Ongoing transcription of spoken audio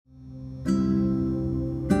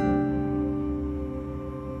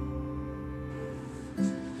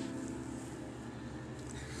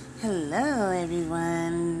Hello,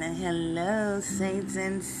 everyone. Hello, saints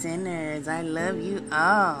and sinners. I love you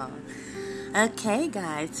all. Okay,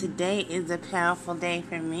 guys, today is a powerful day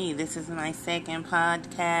for me. This is my second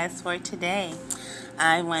podcast for today.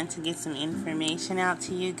 I want to get some information out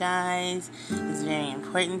to you guys. It's very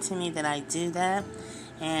important to me that I do that.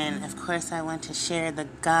 And, of course, I want to share the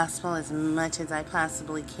gospel as much as I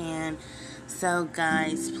possibly can. So,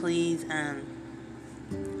 guys, please,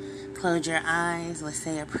 close your eyes. Let's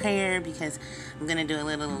say a prayer because I'm going to do a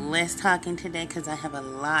little less talking today because I have a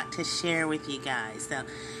lot to share with you guys. So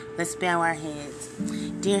let's bow our heads.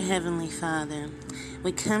 Dear Heavenly Father,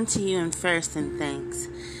 we come to you first in thanks.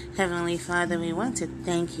 Heavenly Father, we want to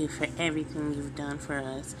thank you for everything you've done for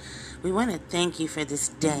us. We want to thank you for this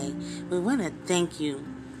day. We want to thank you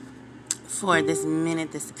for this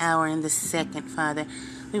minute, this hour, and this second, Father.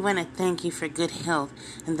 We want to thank you for good health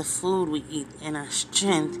and the food we eat and our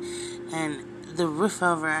strength and the roof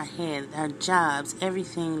over our head, our jobs,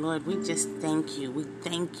 everything, Lord. We just thank you. We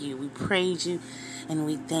thank you. We praise you and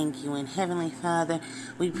we thank you. And Heavenly Father,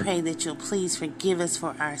 we pray that you'll please forgive us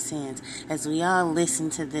for our sins. As we all listen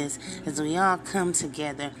to this, as we all come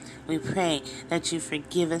together, we pray that you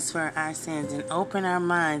forgive us for our sins and open our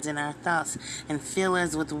minds and our thoughts and fill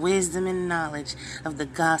us with wisdom and knowledge of the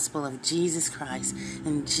gospel of Jesus Christ.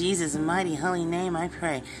 In Jesus' mighty holy name I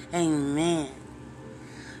pray. Amen.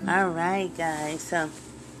 All right, guys. So,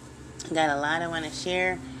 I got a lot I want to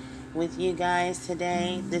share with you guys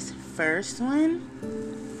today. This first one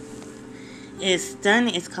is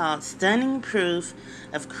stunning. It's called Stunning Proof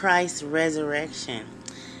of Christ's Resurrection.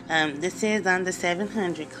 This is on the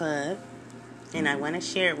 700 Club, and I want to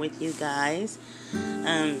share it with you guys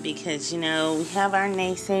because, we have our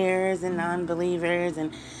naysayers and non-believers,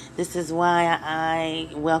 and this is why I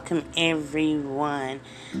welcome everyone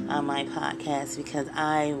on my podcast, because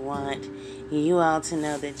I want you all to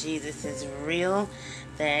know that Jesus is real,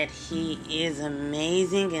 that he is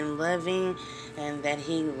amazing and loving, and that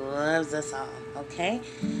he loves us all, okay?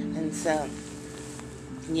 And so,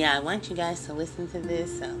 I want you guys to listen to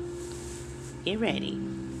this, so get ready.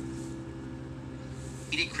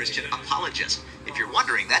 Christian apologist. If you're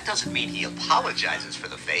wondering, that doesn't mean he apologizes for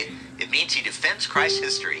the faith. It means he defends Christ's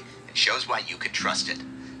history and shows why you can trust it.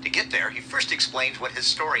 To get there, he first explains what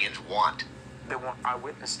historians want. They want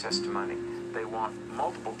eyewitness testimony. They want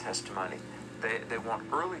multiple testimony. They want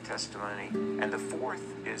early testimony. And the fourth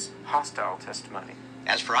is hostile testimony.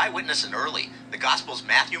 As for eyewitness and early, the Gospels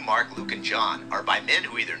Matthew, Mark, Luke, and John are by men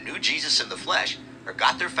who either knew Jesus in the flesh or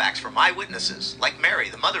got their facts from eyewitnesses, like Mary,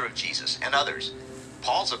 the mother of Jesus, and others.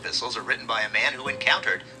 Paul's epistles are written by a man who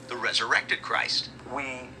encountered the resurrected Christ.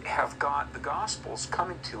 We have got the Gospels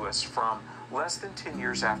coming to us from less than 10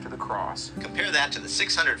 years after the cross. Compare that to the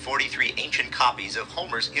 643 ancient copies of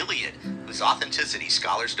Homer's Iliad, whose authenticity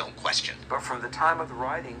scholars don't question. But from the time of the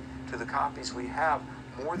writing to the copies we have,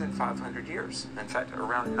 more than 500 years. In fact,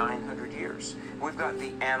 around 900 years. We've got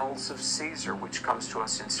the Annals of Caesar, which comes to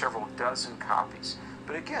us in several dozen copies.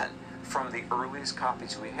 But again, from the earliest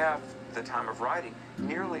copies we have, the time of writing,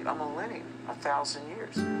 nearly a millennium, 1,000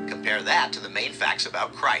 years. Compare that to the main facts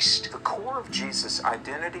about Christ. The core of Jesus'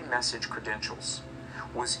 identity message credentials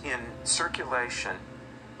was in circulation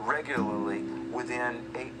regularly within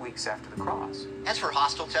 8 weeks after the cross. As for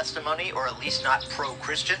hostile testimony, or at least not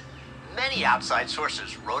pro-Christian, many outside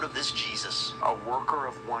sources wrote of this Jesus. A worker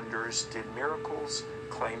of wonders, did miracles,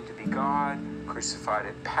 claimed to be God, crucified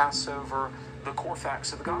at Passover, the core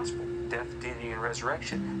facts of the gospel. Death, deity, and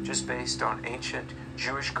resurrection, just based on ancient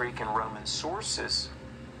Jewish, Greek, and Roman sources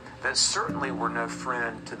that certainly were no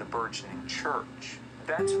friend to the burgeoning church.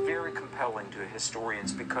 That's very compelling to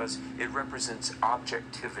historians because it represents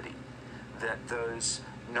objectivity, that those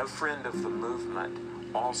no friend of the movement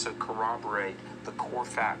also corroborate the core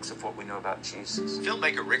facts of what we know about Jesus.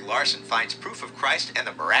 Filmmaker Rick Larson finds proof of Christ and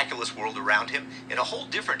the miraculous world around him in a whole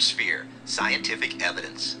different sphere: scientific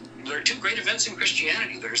evidence. There are two great events in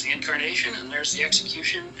Christianity. There's the incarnation and there's the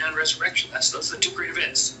execution and resurrection. Those are the two great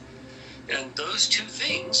events. And those two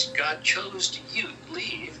things, God chose to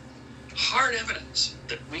leave hard evidence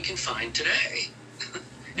that we can find today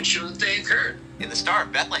and show that they occurred. In the Star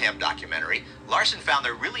of Bethlehem documentary, Larson found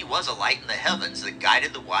there really was a light in the heavens that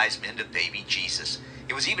guided the wise men to baby Jesus.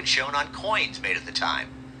 It was even shown on coins made at the time.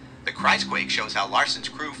 The Christquake shows how Larson's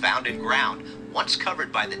crew found in ground, once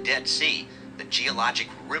covered by the Dead Sea, the geologic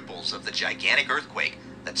ripples of the gigantic earthquake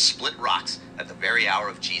that split rocks at the very hour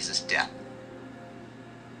of Jesus' death.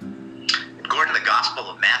 According to the Gospel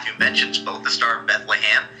of Matthew mentions both the Star of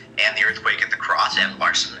Bethlehem and the earthquake at the cross and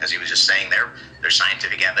Larson, as he was just saying there. There's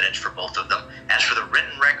scientific evidence for both of them. As for the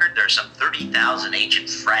written record, there are some 30,000 ancient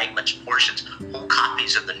fragments, portions, whole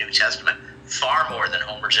copies of the New Testament, far more than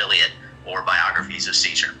Homer's Iliad or biographies of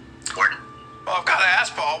Caesar. Gordon? Well, I've got to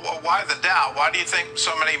ask, Paul, why the doubt? Why do you think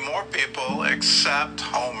so many more people accept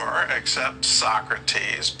Homer, accept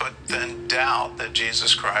Socrates, but then doubt that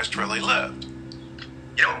Jesus Christ really lived?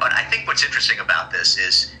 You know, but I think what's interesting about this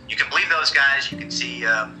is you can believe those guys, you can see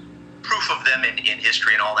proof of them in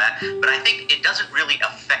history and all that, but I think it doesn't really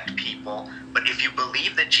affect people. But if you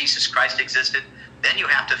believe that Jesus Christ existed, then you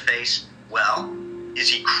have to face, well, is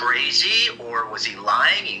he crazy or was he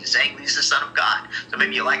lying? He's saying he's the Son of God. So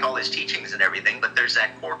maybe you like all his teachings and everything, but there's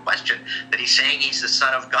that core question that he's saying he's the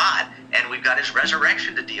Son of God, and we've got his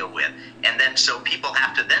resurrection to deal with. And then so people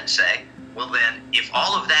have to then say, well then, if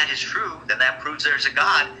all of that is true, then that proves there's a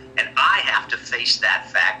God, and I have to face that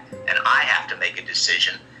fact, and I have to make a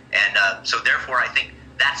decision. And so therefore I think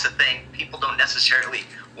that's the thing. People don't necessarily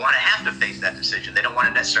want to have to face that decision. They don't want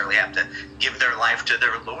to necessarily have to give their life to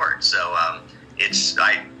their Lord. So he's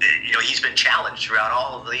been challenged throughout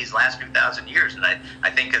all of these last 2,000 years, and I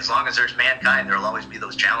think as long as there's mankind, there'll always be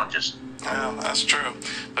those challenges. Well, that's true.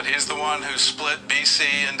 But he's the one who split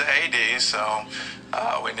BC into AD, so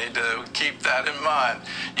we need to keep that in mind.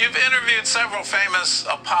 You've interviewed several famous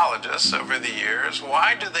apologists over the years.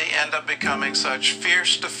 Why do they end up becoming such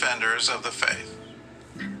fierce defenders of the faith?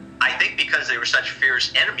 I think because they were such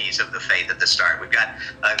fierce enemies of the faith at the start. We've got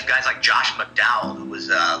guys like Josh McDowell, who was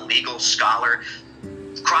a legal scholar,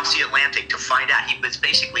 across the Atlantic to find out. He was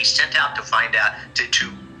basically sent out to find out,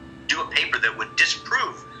 to do a paper that would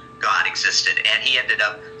disprove God existed, and he ended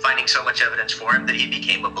up finding so much evidence for him that he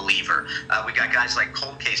became a believer. We got guys like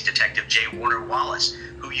cold case detective J. Warner Wallace,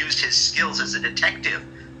 who used his skills as a detective,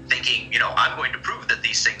 thinking, I'm going to prove that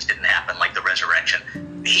these things didn't happen, like the resurrection.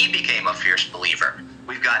 He became a fierce believer.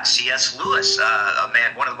 We've got C.S. Lewis, a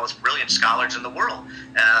man, one of the most brilliant scholars in the world,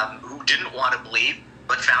 who didn't want to believe,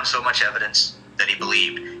 but found so much evidence that he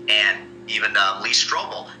believed. And even Lee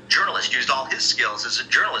Strobel, journalist, used all his skills as a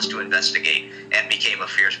journalist to investigate and became a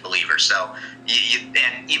fierce believer. So,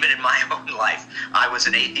 and even in my own life, I was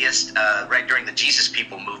an atheist right during the Jesus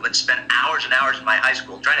People movement, spent hours and hours in my high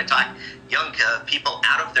school trying to talk young people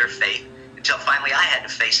out of their faith, until finally I had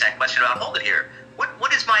to face that question about, hold it here,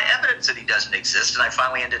 what is my evidence that he doesn't exist? And I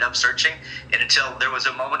finally ended up searching, and until there was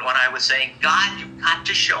a moment when I was saying, God, you've got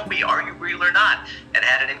to show me, are you real or not? And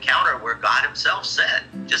had an encounter where God himself said,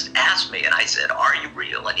 just ask me. And I said, are you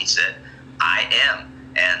real? And he said, I am.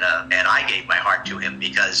 And I gave my heart to him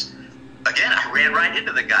because, again, I ran right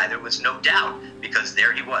into the guy. There was no doubt, because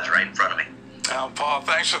there he was right in front of me. Well, Paul,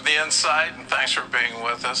 thanks for the insight, and thanks for being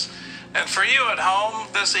with us. And for you at home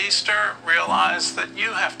this Easter, realize that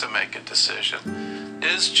you have to make a decision.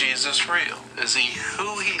 Is Jesus real? Is he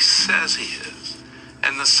who he says he is?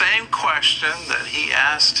 And the same question that he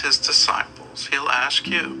asked his disciples, he'll ask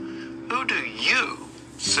you. Who do you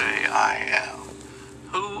say I am?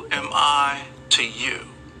 Who am I to you?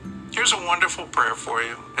 Here's a wonderful prayer for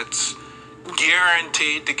you. It's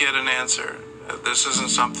guaranteed to get an answer. This isn't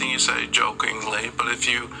something you say jokingly, but if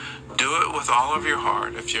you do it with all of your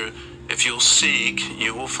heart, if you'll seek,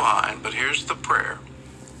 you will find. But here's the prayer.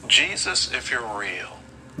 Jesus, if you're real,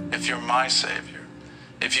 if you're my Savior,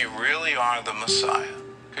 if you really are the Messiah,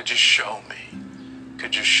 could you show me?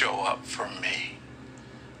 Could you show up for me?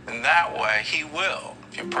 And that way, he will.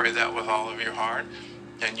 If you pray that with all of your heart,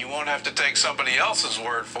 and you won't have to take somebody else's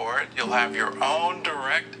word for it. You'll have your own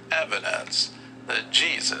direct evidence that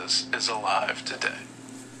Jesus is alive today.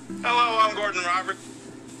 Hello, I'm Gordon Robert.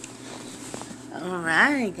 All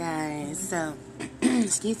right, guys. So,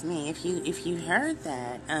 excuse me. If you heard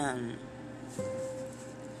that,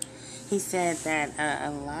 he said that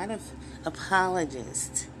a lot of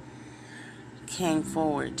apologists came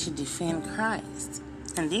forward to defend Christ,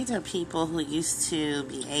 and these are people who used to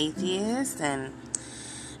be atheists and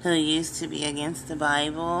who used to be against the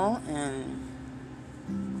Bible and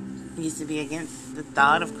used to be against the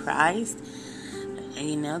thought of Christ.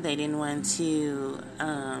 They didn't want to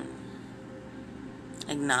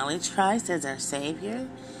acknowledge Christ as our Savior,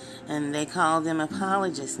 and they call them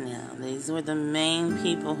apologists now. These were the main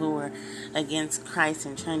people who were against Christ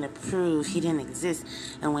and trying to prove he didn't exist.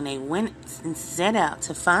 And when they went and set out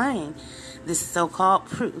to find this so-called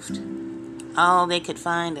proof, all they could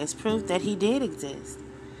find as proof that he did exist,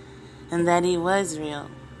 and that he was real,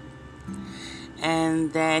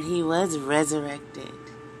 and that he was resurrected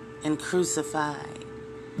and crucified.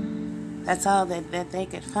 That's all that they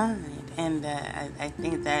could find. And I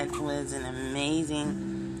think that was an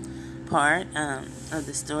amazing part of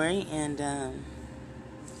the story. And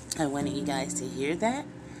I wanted you guys to hear that,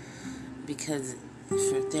 because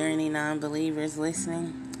if there are any non-believers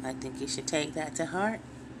listening, I think you should take that to heart.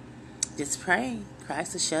 Just pray.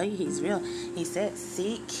 Christ will show you He's real. He said,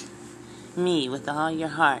 seek me with all your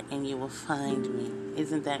heart and you will find me.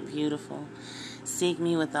 Isn't that beautiful? Seek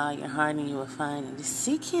me with all your heart and you will find Him. Just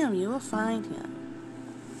seek Him. You will find Him.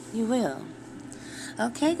 You will.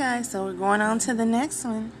 Okay, guys, so we're going on to the next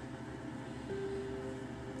one.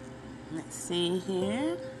 Let's see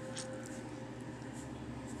here.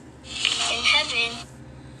 In heaven.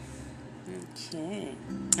 Okay.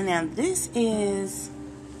 Now, this is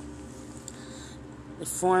the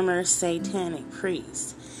former satanic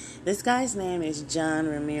priest. This guy's name is John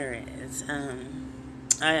Ramirez.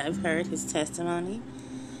 I've heard his testimony,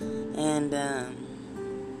 and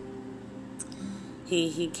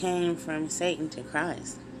he came from Satan to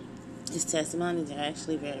Christ. His testimonies are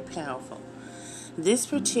actually very powerful. This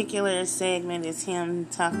particular segment is him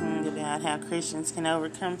talking about how Christians can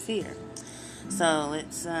overcome fear. So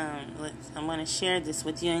I want to share this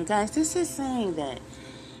with you. And guys, this is saying that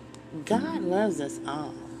God loves us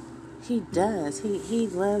all. He does. He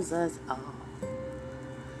loves us all.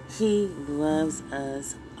 He loves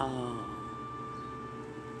us all.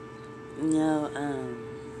 You know,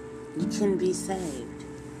 you can be saved.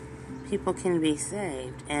 People can be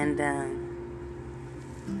saved. And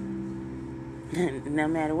no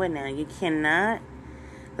matter what now, you cannot,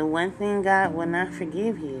 the one thing God will not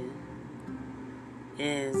forgive you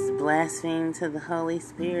is blaspheming to the Holy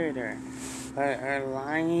Spirit or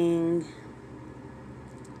lying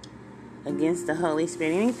against the Holy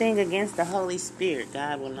Spirit. Anything against the Holy Spirit,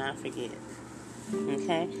 God will not forgive.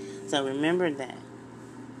 Okay? So remember that.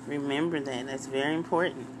 Remember that. That's very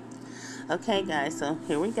important. Okay, guys, so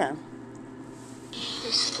here we go.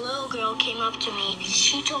 This little girl came up to me.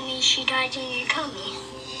 She told me she died in your tummy.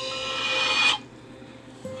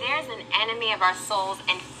 Fear is an enemy of our souls,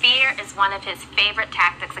 and fear is one of his favorite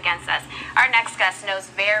tactics against us. Our next guest knows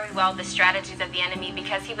very well the strategies of the enemy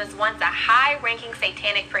because he was once a high-ranking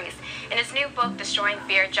satanic priest. In his new book, Destroying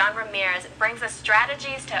Fear, John Ramirez brings us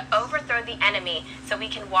strategies to overthrow the enemy so we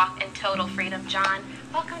can walk in total freedom. John,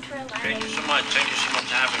 welcome to Real Life. Thank you so much. Thank you so much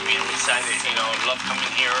for having me. I'm excited. You know, I love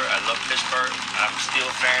coming here. I love Pittsburgh. I'm a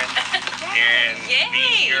Steelers fan. And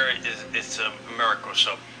being here is a miracle.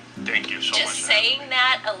 So thank you so much. Just saying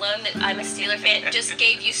that alone, that I'm a Steeler fan, just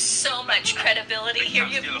gave you so much credibility here.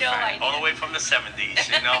 You have no idea. All the way from the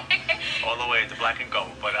 70s, you know, all the way to black and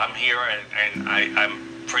gold. But I'm here, and I'm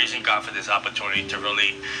praising God for this opportunity to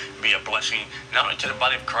really be a blessing, not only to the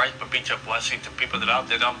body of Christ, but be a blessing to people that are out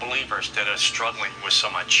there, that are unbelievers, that are struggling with so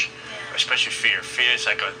much, especially fear. Fear is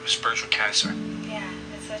like a spiritual cancer. Yeah,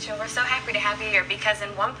 that's so true. We're so happy to have you here because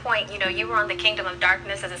at one point, you know, you were on the kingdom of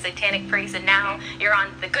darkness as a satanic priest, and now you're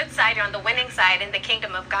on the good side, you're on the winning side in the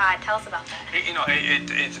kingdom of God. Tell us about that. You know,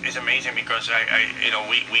 it's amazing because you know,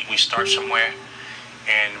 we start somewhere.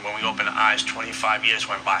 And when we open our eyes, 25 years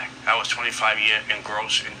went by. I was 25 years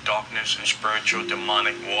engrossed in darkness and spiritual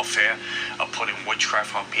demonic warfare, putting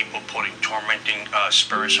witchcraft on people, putting tormenting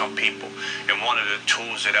spirits on people. And one of the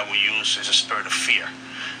tools that I will use is a spirit of fear.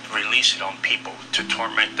 Release it on people to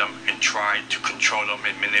torment them and try to control them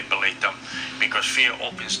and manipulate them, because fear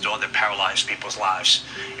opens doors that paralyze people's lives.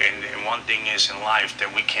 And one thing is in life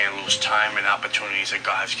that we can't lose time and opportunities that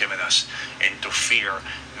God has given us. And through fear,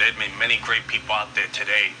 there have been many great people out there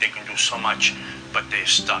today. They can do so much, but they're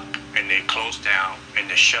stuck and they're closed down and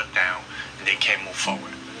they're shut down and they can't move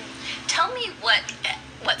forward. Tell me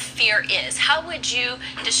what fear is. How would you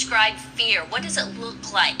describe fear? What does it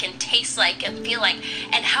look like and taste like and feel like?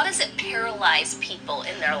 And how does it paralyze people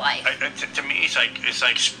in their life? To me, it's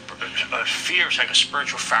like fear is like a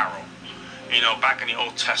spiritual pharaoh. You know, back in the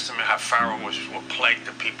Old Testament, how Pharaoh will plague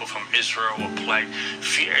the people from Israel, will plague.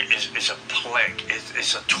 Fear is a plague.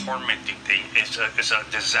 It's a tormenting thing. It's a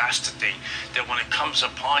disaster thing that when it comes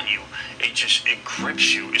upon you, it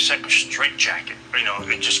grips you. It's like a straitjacket. You know,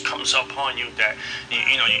 it just comes upon you that,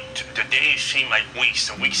 the days seem like weeks.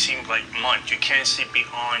 The weeks seem like months. You can't see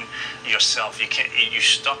beyond yourself. You're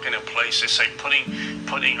stuck in a place. It's like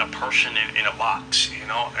putting a person in a box,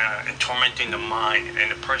 and tormenting the mind.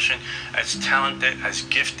 And the person as talented, as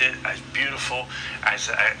gifted, as beautiful, as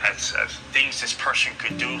things this person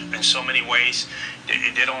could do in so many ways,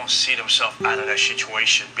 they don't see themselves out of that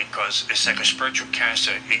situation because it's like a spiritual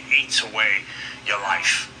cancer. It eats away your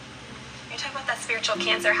life. You're talking about that spiritual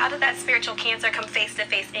cancer. How did that spiritual cancer come face to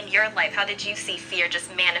face in your life? How did you see fear just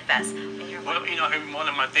manifest in your life? Well, one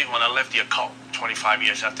of my things when I left the occult, 25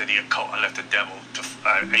 years after the occult, I left the devil.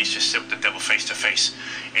 I used to sit with the devil face to face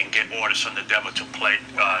and get orders from the devil to plague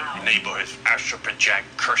neighborhoods, astral project,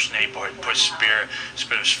 curse neighborhood, put spirit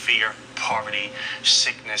of fear, poverty,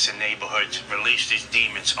 sickness in neighborhoods, release these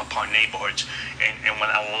demons upon neighborhoods. And when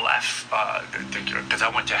I left, because I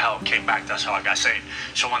went to hell, came back, that's how I got saved.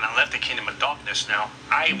 So when I left the kingdom of darkness, now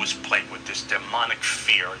I was plagued with this demonic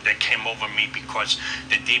fear that came over me because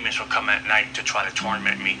the demons would come at night to try to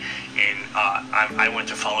torment me. And I went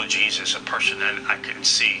to follow Jesus, a person that I couldn't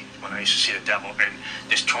see when I used to see the devil, and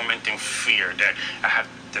this tormenting fear that I have.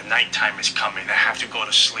 The nighttime is coming. I have to go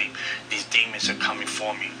to sleep. These demons are coming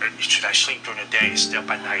for me. Should I sleep during the day, stay up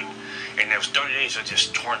at night? And there was 30 days of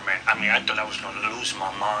just torment. I mean, I thought I was going to lose my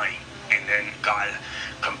mind. And then God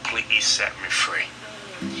completely set me free.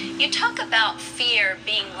 You talk about fear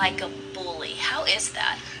being like a bully. How is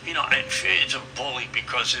that? You know, fear is a bully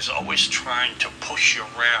because it's always trying to push you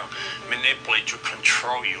around, manipulate you,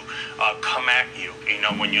 control you, come at you, you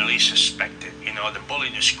know, when you least suspect it. You know, the bully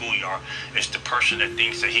in the schoolyard is the person that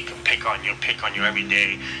thinks that he can pick on you every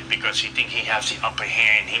day because he thinks he has the upper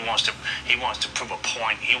hand. He wants to prove a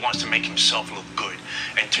point. He wants to make himself look good.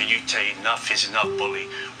 Until you say enough is enough, bully,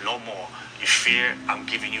 no more. You fear, I'm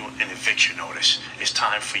giving you an eviction notice. It's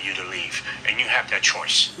time for you to leave. And you have that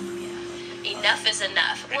choice. Enough is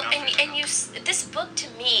enough. Well, and you, this book to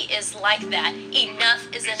me is like that.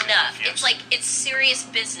 Enough is enough. Yes. It's like, it's serious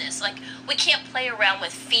business. Like, we can't play around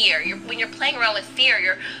with fear. When you're playing around with fear,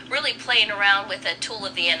 you're really playing around with a tool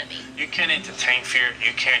of the enemy. You can't entertain fear.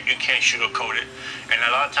 You can't sugarcoat it. And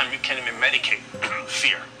a lot of times you can't even medicate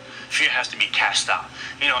fear. Fear has to be cast out.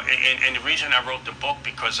 You know, and the reason I wrote the book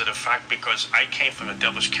because I came from the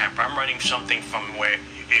devil's camp. I'm writing something from where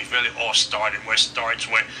it really all started, where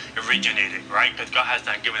it originated, right? Because God has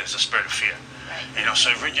not given us a spirit of fear. Right. You know,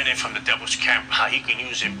 so it originated from the devil's camp, how he can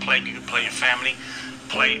use it, plague you, play your family,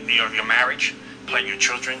 play your marriage, play your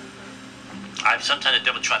children. Sometimes the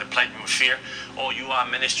devil try to plague me with fear. Oh, you are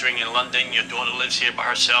ministering in London, your daughter lives here by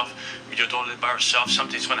herself. Your daughter lives by herself,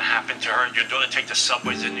 something's going to happen to her. Your daughter take the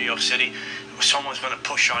subways in New York City. Someone's going to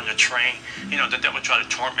push her on the train. You know, the devil try to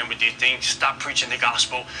torment with these things. Stop preaching the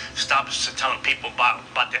gospel. Stop telling people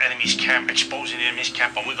about the enemy's camp, exposing the enemy's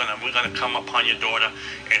camp. But we're gonna come upon your daughter.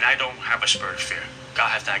 And I don't have a spirit of fear. God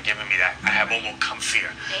has not given me that. I have overcome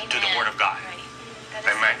fear through the word of God. Right. That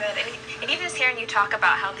is so good. And even just hearing you talk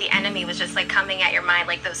about how the enemy was just like coming at your mind,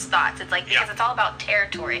 like those thoughts. It's like, because it's all about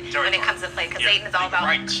territory when it comes to play. Because Satan is all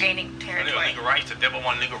about gaining territory. Legal rights. The devil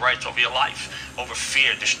wants legal rights over your life, over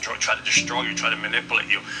fear. Try to destroy you, try to manipulate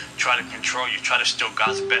you, try to control you, try to steal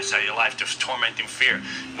God's best out of your life. There's tormenting fear,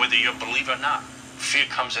 whether you believe or not. Fear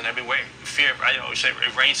comes in every way. Fear, I always say,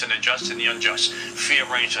 it reigns in the just and the unjust. Fear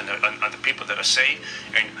reigns on the people that are saved.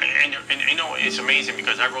 And you know, it's amazing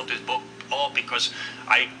because I wrote this book all because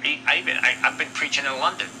I've been preaching in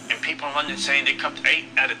London, and people in London saying they come to 8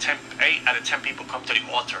 out of 10 people come to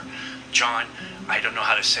the altar. John, I don't know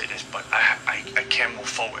how to say this, but I can't move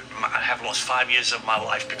forward. I have lost 5 years of my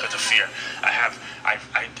life because of fear.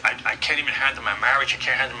 I can't even handle my marriage. I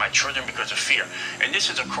can't handle my children because of fear. And this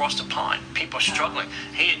is across the pond. People are struggling.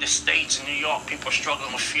 Here in the States, in New York, people are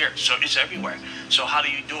struggling with fear. So it's everywhere. So how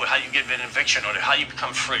do you do it? How do you get an eviction order? How do you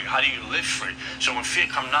become free? How do you live free? So when fear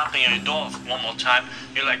comes knocking on your door one more time,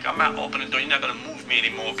 you're like, I'm not opening the door. You're not going to move me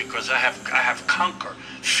anymore because I have conquered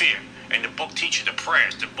fear. And the book teaches the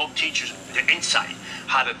prayers. The book teaches the insight,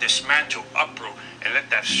 how to dismantle, uproot, and let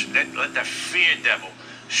that fear devil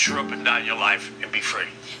shoot up and down your life and be free.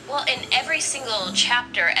 Well, in every single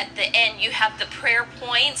chapter at the end, you have the prayer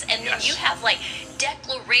points, and then you have like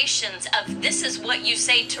declarations of this is what you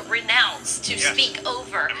say to renounce, to speak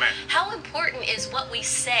over. Amen. How important is what we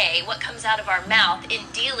say, what comes out of our mouth in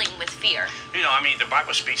dealing with fear? You know, I mean, the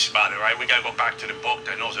Bible speaks about it, right? We got to go back to the book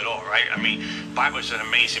that knows it all, right? I mean, Bible is an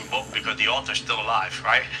amazing book because the author's still alive,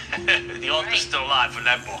 right? The author's still alive in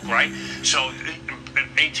that book, right? So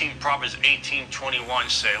Proverbs 18:21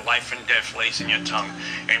 say, life and death lays in your tongue.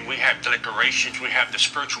 And we have declarations, we have the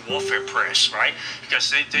spiritual warfare prayers, right?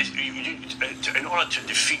 Because in order to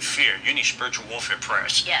defeat fear, you need spiritual warfare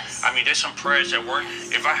prayers. Yes. I mean, there's some prayers that work.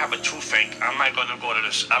 If I have a toothache, I'm not going to go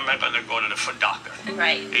to the foot doctor.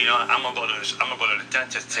 Right. You know, I'm gonna go to the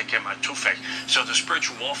dentist to take care of my toothache. So the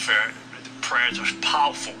spiritual warfare prayers are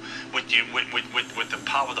powerful with the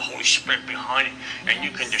power of the Holy Spirit behind it, and you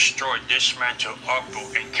can destroy, dismantle,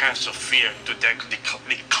 uproot, and cancel fear to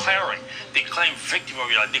declaring victory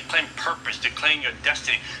over your life, declaring purpose, declaring your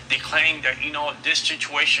destiny, declaring that, you know, this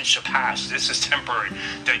situation shall pass, this is temporary,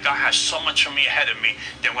 that God has so much for me ahead of me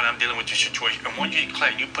than when I'm dealing with this situation. And when you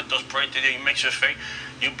declare, you put those prayers together, you make your faith,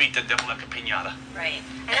 You beat the devil like a piñata. Right.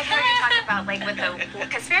 And I heard you talk about, like, with the,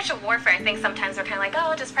 because spiritual warfare, I think sometimes we're kind of like,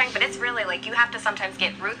 oh, just praying, but it's really like you have to sometimes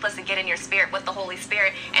get ruthless and get in your spirit with the Holy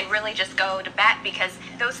Spirit and really just go to bat, because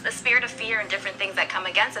the spirit of fear and different things that come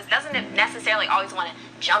against us doesn't necessarily always want to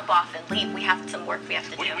jump off and leave. We have some work we have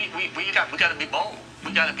to do. We got to be bold.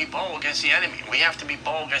 We got to be bold against the enemy. We have to be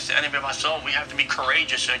bold against the enemy of our soul. We have to be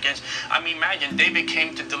courageous against. I mean, imagine David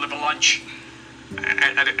came to deliver lunch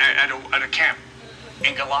at a camp.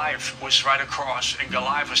 And Goliath was right across, and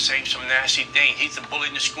Goliath was saying some nasty thing. He's the bully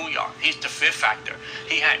in the schoolyard. He's the fear factor.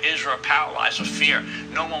 He had Israel paralyzed with fear.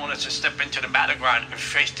 No one wanted to step into the battleground and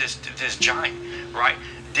face this giant, right?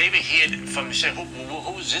 David heard from him, said,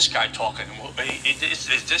 who's this guy talking? Is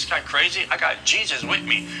this guy crazy? I got Jesus with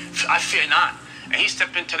me. I fear not. And he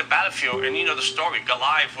stepped into the battlefield, and you know the story.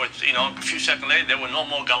 Goliath was, a few seconds later, there was no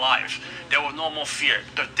more Goliath. There was no more fear.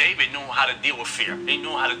 Because David knew how to deal with fear. He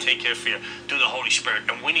knew how to take care of fear through the Holy Spirit.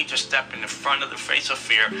 And we need to step in the front of the face of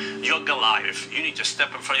fear. You're Goliath. You need to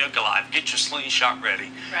step in front of your Goliath. Get your slingshot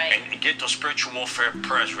ready. Right. And get those spiritual warfare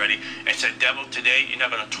prayers ready. And say, devil, today you're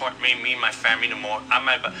not going to taunt me and my family no more.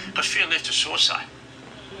 Because fear leads to suicide.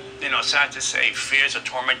 Sad to say, fear is a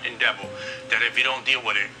tormenting devil that if you don't deal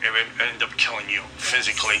with it, it will end up killing you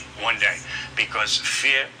physically one day. Because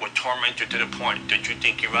fear will torment you to the point that you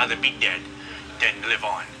think you'd rather be dead than live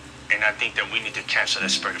on. And I think that we need to cancel that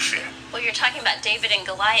spirit of fear. Well, you're talking about David and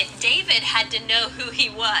Goliath. David had to know who he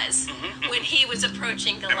was when he was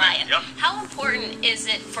approaching Goliath. Yep. How important is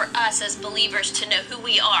it for us as believers to know who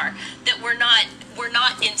we are? That we're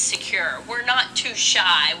not insecure. We're not too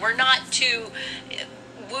shy. We're not too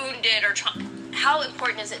wounded or how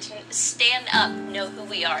important is it to stand up, know who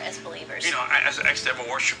we are as believers? As an ex-devil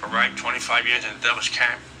worshiper, right, 25 years in the devil's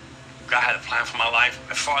camp, God had a plan for my life.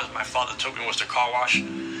 As far as my father took me was the car wash,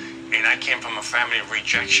 and I came from a family of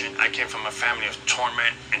rejection. I came from a family of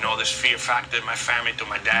torment and all this fear factor in my family through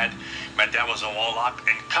my dad. My dad was a wall-up,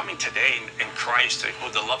 and coming today in Christ,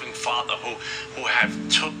 who's the loving Father who have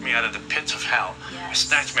took me out of the pits of hell,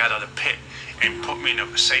 snatched me out of the pit, and put me in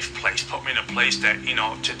a safe place, put me in a place that,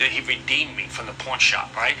 today he redeemed me from the pawn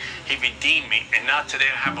shop, right? He redeemed me, and now today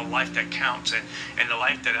I have a life that counts, and the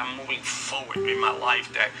life that I'm moving forward in my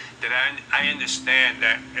life, that I understand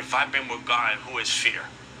that if I've been with God, who is fear?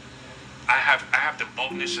 I have the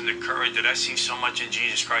boldness and the courage that I see so much in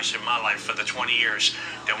Jesus Christ in my life for the 20 years,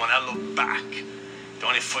 that when I look back, the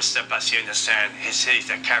only footstep I see in the sand, his cities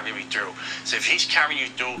that carry me through. So if he's carrying you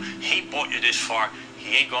through, he brought you this far,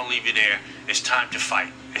 he ain't gonna leave you there. It's time to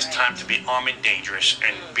fight. It's time to be armed and dangerous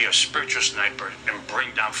and be a spiritual sniper and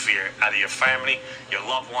bring down fear out of your family, your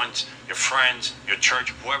loved ones, your friends, your church,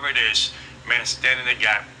 whoever it is. Man, stand in the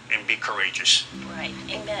gap and be courageous. Right.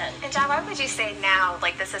 Amen. And John, why would you say now,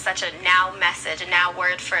 like this is such a now message, a now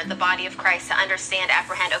word for the body of Christ to understand,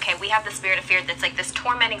 apprehend, okay, we have the spirit of fear that's like this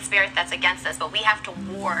tormenting spirit that's against us, but we have to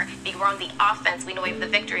war, we're on the offense, we know we have the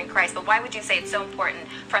victory in Christ, but why would you say it's so important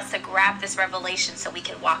for us to grab this revelation so we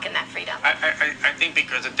can walk in that freedom? I think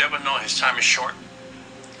because the devil knows his time is short.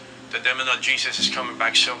 The devil knows Jesus is coming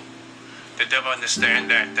back soon. The devil understands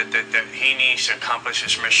that he needs to accomplish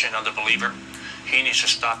his mission of the believer. He needs to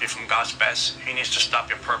stop you from God's best. He needs to stop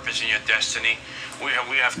your purpose and your destiny. We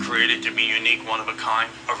have created to be unique, one of a kind,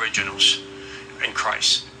 originals in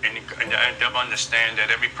Christ. And the devil understand that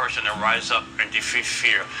every person that rises up and defeats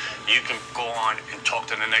fear, you can go on and talk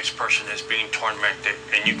to the next person that's being tormented,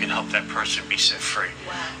 and you can help that person be set free.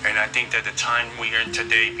 Wow. And I think that the time we are in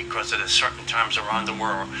today, because of the certain times around the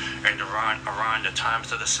world and around the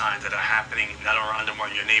times of the signs that are happening, not around the world,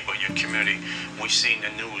 your neighbor, your community, we've seen the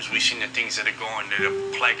news, we've seen the things that are going, that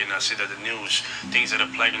are plaguing us, either the news, things that are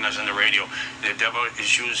plaguing us on the radio. The devil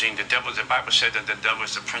is using, the Bible said that the devil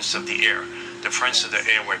is the prince of the air, the prince of the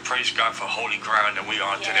airway. Praise God for holy ground that we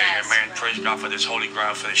are today. Amen. Right. Praise God for this holy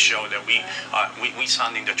ground, for this show that we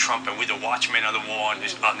sounding the trumpet. We're the watchmen of the war on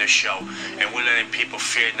this show. And we're letting people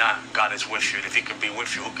fear not. God is with you. If he can be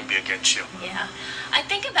with you, who can be against you? Yeah. I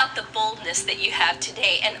think about the boldness that you have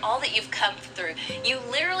today and all that you've come through. You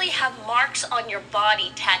literally have marks on your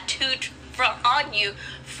body tattooed on you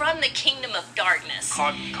from the kingdom of darkness.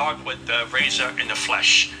 Caught with the razor in the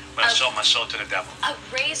flesh. When I sold my soul to the devil. A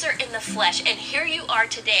razor in the flesh. And here you are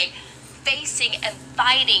today, facing and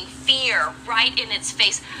fighting fear right in its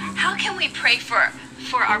face. How can we pray for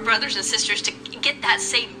our brothers and sisters to get that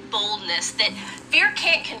same boldness, that fear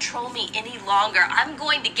can't control me any longer? I'm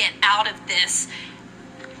going to get out of this.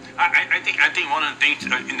 I think one of the things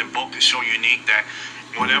in the book is so unique that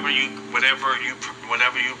whatever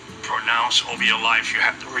you pronounce over your life, you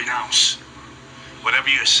have to renounce. Whatever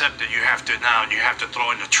you accepted, you have to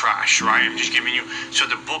throw in the trash, right? I'm just giving you. So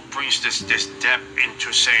the book brings this depth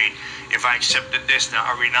into saying, if I accepted this, now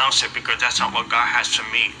I renounce it, because that's not what God has for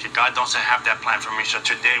me. God doesn't have that plan for me. So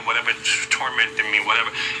today, whatever tormented me,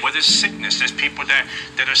 whether it's sickness, there's people that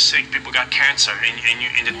are sick, people got cancer, and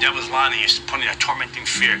the devil's lying is putting a tormenting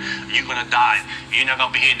fear. You're gonna die. You're not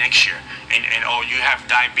gonna be here next year. And you have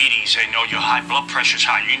diabetes, and your high blood pressure's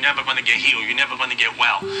high. You're never gonna get healed. You're never gonna get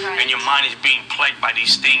well. Right. And your mind is being plagued by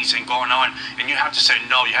these things and going on. And you have to say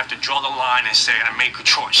no. You have to draw the line and say, I make a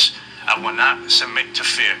choice. I will not submit to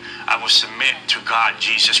fear. I will submit to God,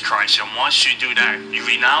 Jesus Christ. And once you do that, you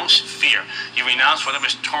renounce fear. You renounce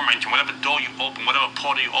whatever's tormenting, whatever door you open, whatever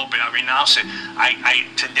portal you open. I renounce it.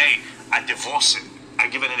 Today, I divorce it. I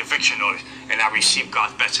give it an eviction notice, and I receive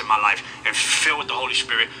God's best in my life, and fill with the Holy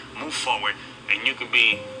Spirit, move forward, and you can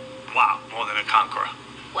be, more than a conqueror.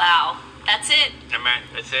 Wow. That's it. Amen.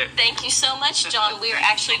 That's it. Thank you so much, John. We are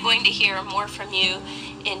actually going to hear more from you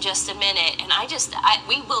in just a minute. And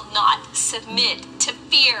we will not submit to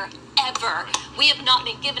fear ever. We have not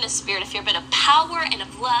been given a spirit of fear, but of power and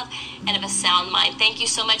of love and of a sound mind. Thank you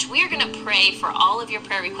so much. We are going to pray for all of your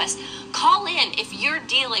prayer requests. Call in if you're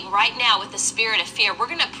dealing right now with the spirit of fear. We're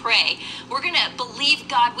going to pray. We're going to believe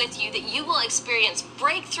God with you that you will experience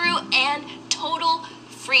breakthrough and total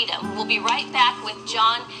freedom. We'll be right back with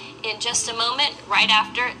John in just a moment, right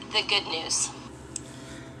after the good news.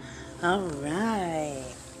 All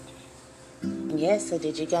right. Yes, so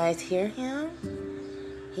did you guys hear him?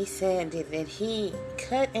 He said that he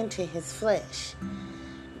cut into his flesh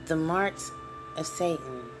the marks of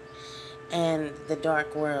Satan and the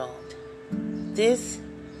dark world. This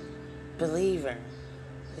believer,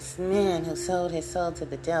 this man who sold his soul to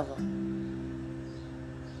the devil,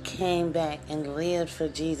 came back and lived for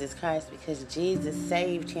Jesus Christ because Jesus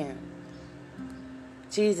saved him.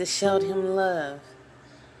 Jesus showed him love.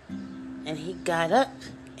 And he got up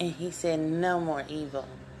and he said, no more evil.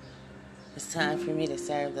 It's time for me to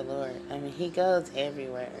serve the Lord. I mean, he goes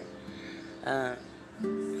everywhere.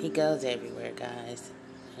 He goes everywhere, guys.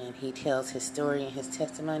 And he tells his story and his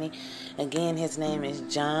testimony. Again, his name is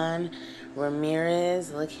John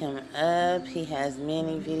Ramirez. Look him up. He has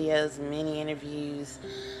many videos, many interviews.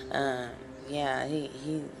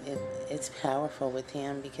 It's powerful with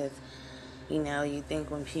him because, you think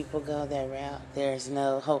when people go that route, there's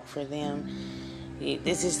no hope for them.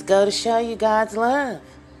 This is go to show you God's love.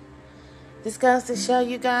 This goes to show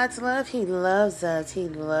you God's love. He loves us. He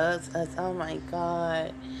loves us. Oh my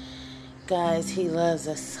God. Guys, he loves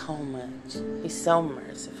us so much. He's so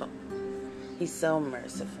merciful. He's so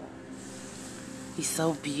merciful. He's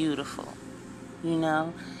so beautiful.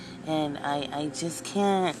 And I just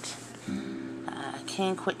can't. I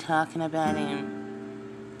can't quit talking about him.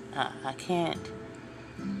 I can't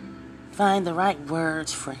find the right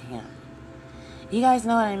words for him. You guys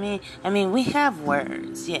know what I mean? I mean, we have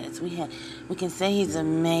words. Yes, we can say he's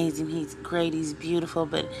amazing, he's great, he's beautiful,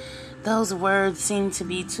 but those words seem to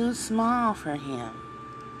be too small for him.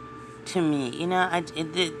 To me,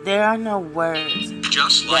 there are no words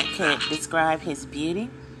that could describe his beauty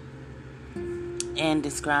and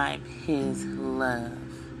describe his love.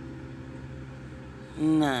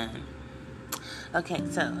 None. Okay,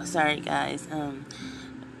 so sorry guys.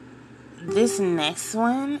 This next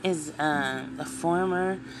one is a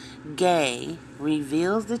former gay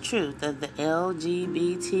reveals the truth of the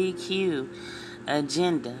LGBTQ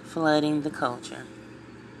agenda flooding the culture.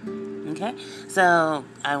 Okay, so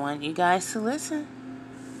I want you guys to listen.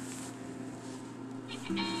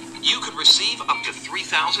 You could receive up to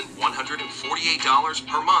 $3,148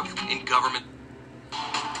 per month in government.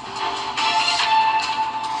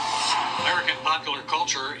 American popular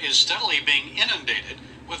culture is steadily being inundated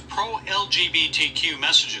with pro-LGBTQ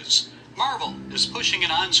messages. Marvel is pushing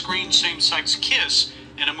an on-screen same-sex kiss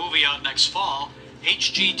in a movie out next fall.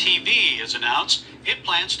 HGTV has announced it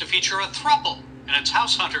plans to feature a throuple in its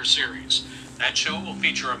House Hunter series. That show will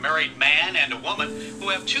feature a married man and a woman who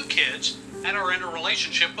have 2 kids and are in a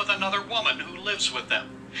relationship with another woman who lives with them.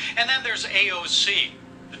 And then there's AOC.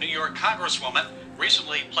 The New York Congresswoman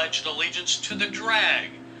recently pledged allegiance to the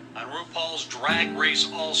drag on RuPaul's Drag Race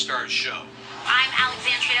All-Stars show. I'm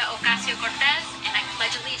Alexandria Ocasio-Cortez, and I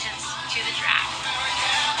pledge allegiance to the drag.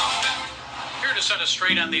 Here to set us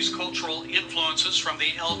straight on these cultural influences from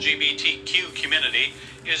the LGBTQ community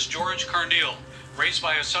is George Carneal. Raised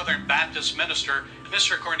by a Southern Baptist minister,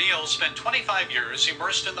 Mr. Carneal spent 25 years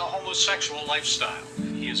immersed in the homosexual lifestyle.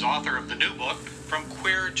 He is author of the new book, From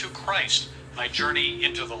Queer to Christ, My Journey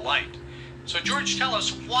into the Light. So, George, tell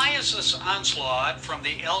us, why is this onslaught from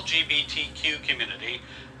the LGBTQ community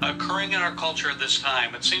occurring in our culture at this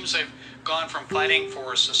time? It seems they've gone from fighting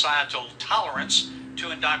for societal tolerance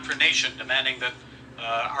to indoctrination, demanding that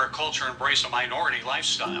our culture embrace a minority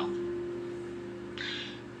lifestyle.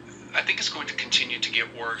 I think it's going to continue to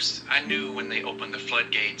get worse. I knew when they opened the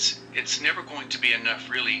floodgates, it's never going to be enough,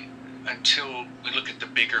 really, until we look at the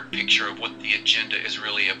bigger picture of what the agenda is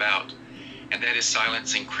really about. And that is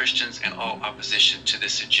silencing Christians and all opposition to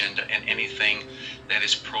this agenda and anything that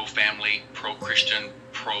is pro-family, pro-Christian,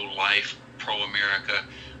 pro-life, pro-America.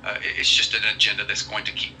 It's just an agenda that's going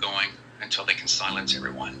to keep going until they can silence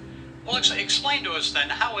everyone. Well, explain to us then,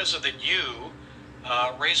 how is it that you,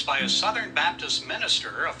 raised by a Southern Baptist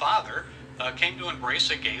minister, a father, came to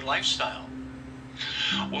embrace a gay lifestyle?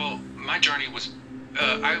 Well, my journey was,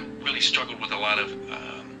 I really struggled with a lot of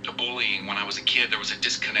bullying when I was a kid. There was a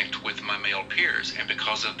disconnect with my male peers, and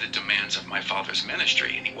because of the demands of my father's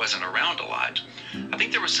ministry, and he wasn't around a lot, I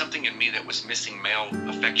think there was something in me that was missing male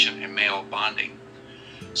affection and male bonding.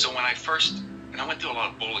 So when I went through a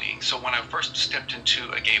lot of bullying, so when I first stepped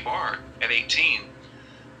into a gay bar at 18,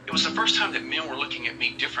 it was the first time that men were looking at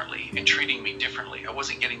me differently and treating me differently. I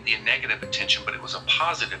wasn't getting the negative attention, but it was a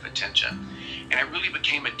positive attention. And it really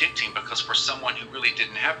became addicting, because for someone who really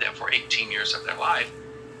didn't have that for 18 years of their life,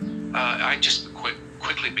 I just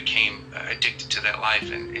quickly became addicted to that life,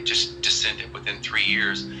 and it just descended within 3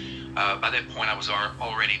 years. By that point, I was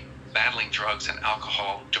already battling drugs and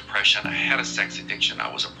alcohol, depression. I had a sex addiction.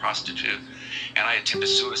 I was a prostitute, and I attempted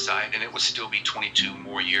suicide, and it would still be 22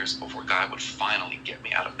 more years before God would finally get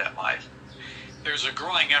me out of that life. There's a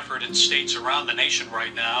growing effort in states around the nation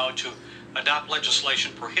right now to adopt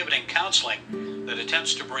legislation prohibiting counseling that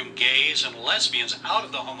attempts to bring gays and lesbians out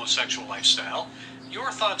of the homosexual lifestyle.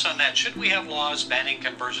 Your thoughts on that? Should we have laws banning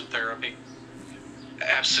conversion therapy?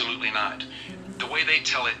 Absolutely not. The way they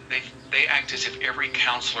tell it, they act as if every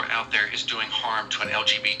counselor out there is doing harm to an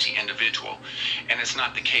LGBT individual, and it's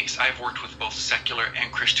not the case. I've worked with both secular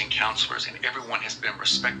and Christian counselors, and everyone has been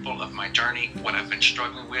respectful of my journey, what I've been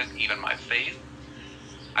struggling with, even my faith.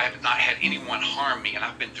 I have not had anyone harm me, and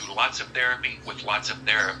I've been through lots of therapy with lots of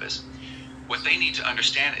therapists. What they need to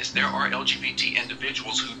understand is there are LGBT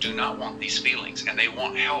individuals who do not want these feelings, and they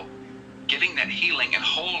want help getting that healing and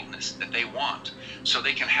wholeness that they want, so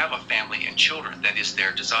they can have a family and children. That is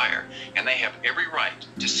their desire, and they have every right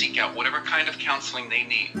to seek out whatever kind of counseling they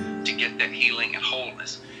need to get that healing and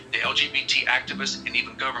wholeness. The LGBT activists and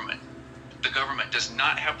even the government does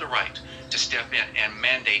not have the right to step in and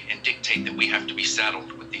mandate and dictate that we have to be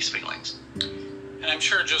saddled with these feelings. And I'm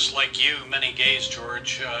sure, just like you, many gays,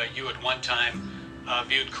 George, you at one time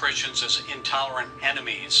viewed Christians as intolerant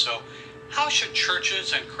enemies. So how should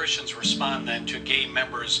churches and Christians respond then to gay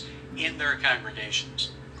members in their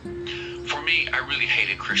congregations? For me, I really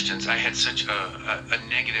hated Christians. I had such a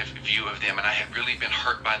negative view of them, and I had really been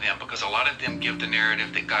hurt by them, because a lot of them give the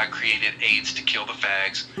narrative that God created AIDS to kill the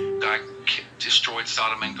fags, God destroyed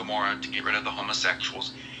Sodom and Gomorrah to get rid of the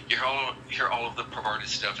homosexuals. You hear all of the perverted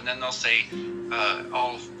stuff, and then they'll say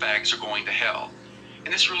all fags are going to hell.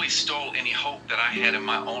 And this really stole any hope that I had in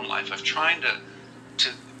my own life of trying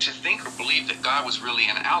to think or believe that God was really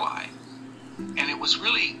an ally. And it was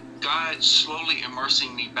really God slowly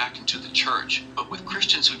immersing me back into the church, but with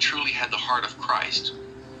Christians who truly had the heart of Christ,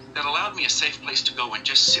 that allowed me a safe place to go and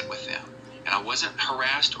just sit with them. And I wasn't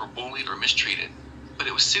harassed or bullied or mistreated, but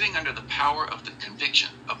it was sitting under the power of the conviction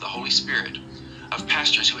of the Holy Spirit, of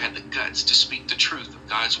pastors who had the guts to speak the truth of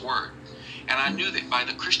God's word. And I knew that by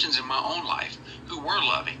the Christians in my own life who were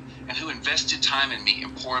loving and who invested time in me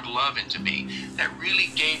and poured love into me, that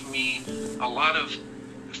really gave me a lot of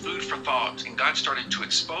food for thought. And God started to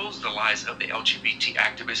expose the lies of the LGBT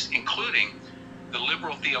activists, including the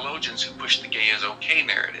liberal theologians who pushed the gay as okay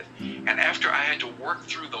narrative. And after I had to work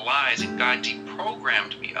through the lies, and God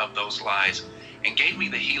deprogrammed me of those lies and gave me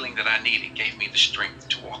the healing that I needed, gave me the strength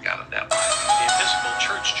to walk out of that life. The Episcopal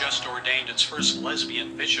Church just ordained its first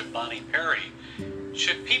lesbian bishop, Bonnie Perry.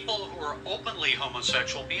 Should people who are openly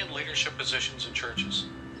homosexual be in leadership positions in churches?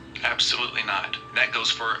 Absolutely not. That goes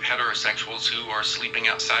for heterosexuals who are sleeping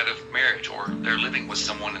outside of marriage, or they're living with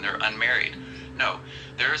someone and they're unmarried. No,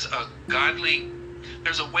 there's a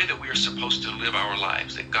way that we are supposed to live our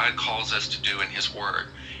lives, that God calls us to do in His Word.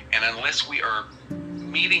 And unless we are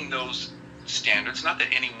meeting those standards, not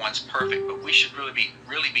that anyone's perfect, but we should really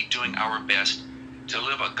be doing our best to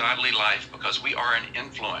live a godly life, because we are an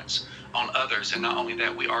influence on others, and not only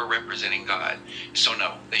that, we are representing God. So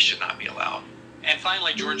no, they should not be allowed. And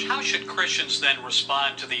finally, George, how should Christians then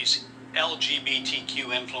respond to these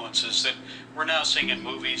LGBTQ influences that we're now seeing in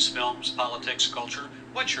movies, films, politics, culture?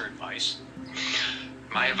 What's your advice?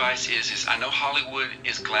 My advice is I know Hollywood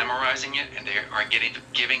is glamorizing it, and they are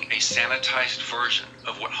giving a sanitized version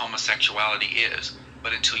of what homosexuality is.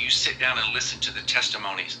 But until you sit down and listen to the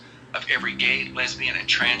testimonies of every gay, lesbian, and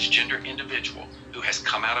transgender individual who has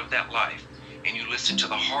come out of that life, and you listen to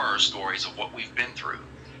the horror stories of what we've been through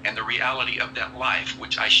and the reality of that life,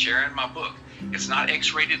 which I share in my book. It's not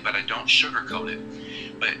X-rated, but I don't sugarcoat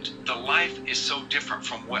it. But the life is so different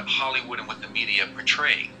from what Hollywood and what the media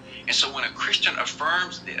portray. And so when a Christian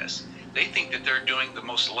affirms this, they think that they're doing the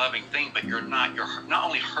most loving thing, but you're not. You're not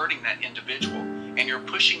only hurting that individual, and you're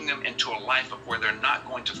pushing them into a life of where they're not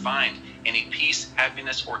going to find any peace,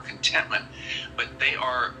 happiness, or contentment, but you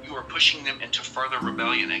are pushing them into further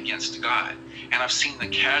rebellion against God. And I've seen the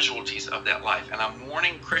casualties of that life, and I'm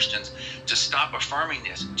warning Christians to stop affirming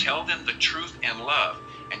this. Tell them the truth in love.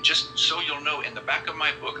 And just so you'll know, in the back of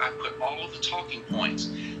my book, I put all of the talking points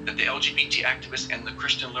that the LGBT activists and the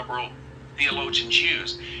Christian liberal theologians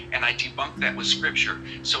use, and I debunk that with scripture.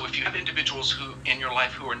 So if you have individuals who in your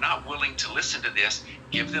life who are not willing to listen to this,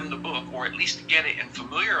 give them the book, or at least get it and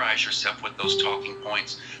familiarize yourself with those talking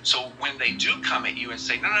points. So when they do come at you and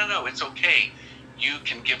say, no, it's okay, you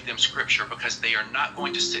can give them scripture, because they are not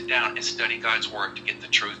going to sit down and study God's word to get the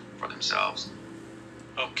truth for themselves.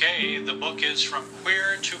 Okay, the book is From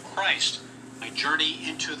Queer to Christ, A Journey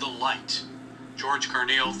into the Light. George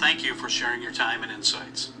Carneal, thank you for sharing your time and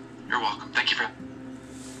insights. You're welcome. Thank you for...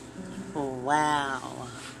 Wow.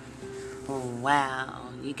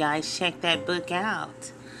 You guys check that book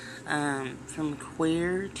out. From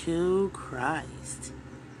Queer to Christ.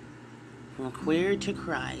 From Queer to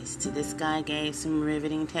Christ. This guy gave some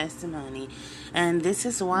riveting testimony. And this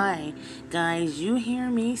is why, guys, you hear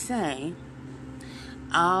me say,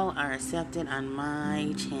 all are accepted on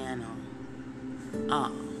my channel.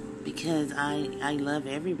 All. Because I love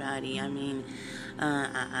everybody. I mean,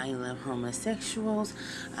 I love homosexuals.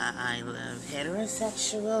 I love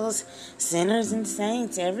heterosexuals, sinners and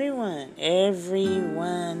saints, everyone. I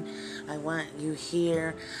want you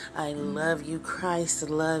here. I love you. Christ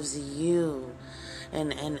loves you.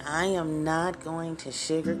 And I am not going to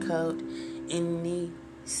sugarcoat any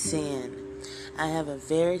sin. I have a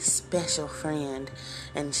very special friend,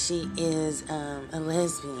 and she is a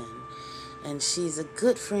lesbian. And she's a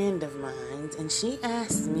good friend of mine. And she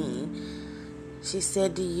asked me, she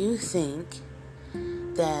said, do you think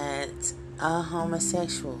that all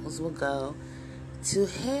homosexuals will go to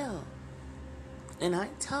hell? And I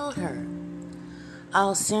told her,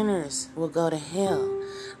 all sinners will go to hell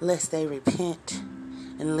lest they repent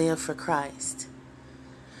and live for Christ.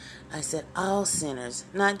 I said, all sinners,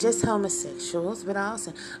 not just homosexuals, but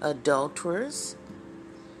also adulterers,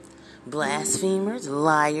 blasphemers,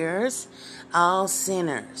 liars, all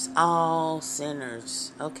sinners,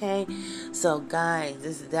 okay? So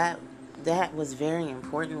guys, that was very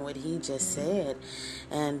important what he just said.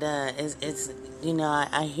 And it's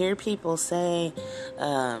I hear people say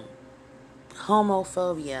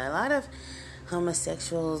homophobia. A lot of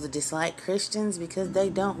homosexuals dislike Christians because they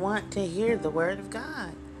don't want to hear the word of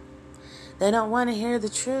God. They don't want to hear the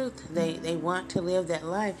truth. They want to live that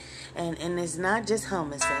life. And it's not just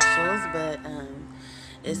homosexuals, but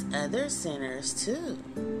it's other sinners too.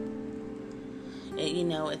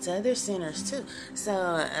 It's other sinners too. So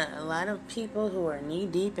a lot of people who are knee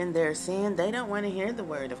deep in their sin, they don't want to hear the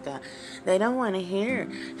word of God. They don't want to hear,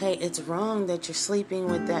 hey, it's wrong that you're sleeping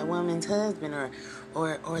with that woman's husband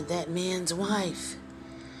or that man's wife.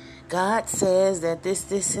 God says that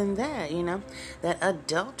this, and that, that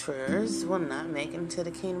adulterers will not make it into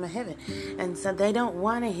the kingdom of heaven. And so they don't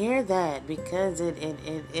want to hear that because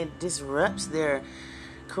it disrupts their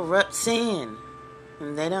corrupt sin.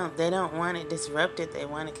 And they don't want it disrupted. They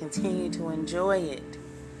want to continue to enjoy it.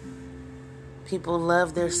 People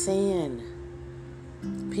love their sin.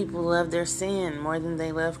 People love their sin more than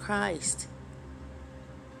they love Christ.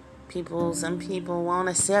 Some people won't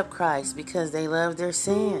accept Christ because they love their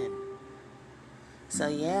sin. So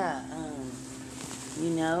yeah,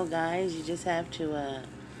 guys, you just have to I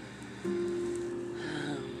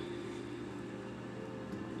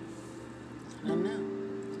don't know.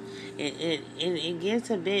 It gets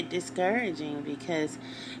a bit discouraging because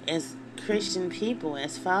as Christian people,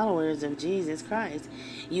 as followers of Jesus Christ,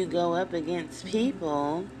 you go up against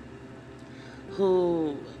people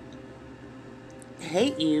who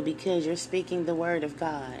hate you because you're speaking the word of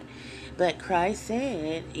God. But Christ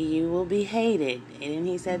said, you will be hated. And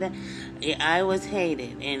he said that I was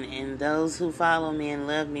hated. And those who follow me and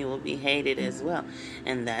love me will be hated as well.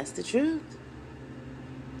 And that's the truth.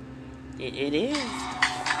 It is.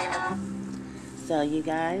 So you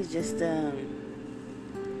guys just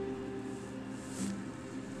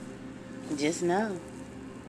Just know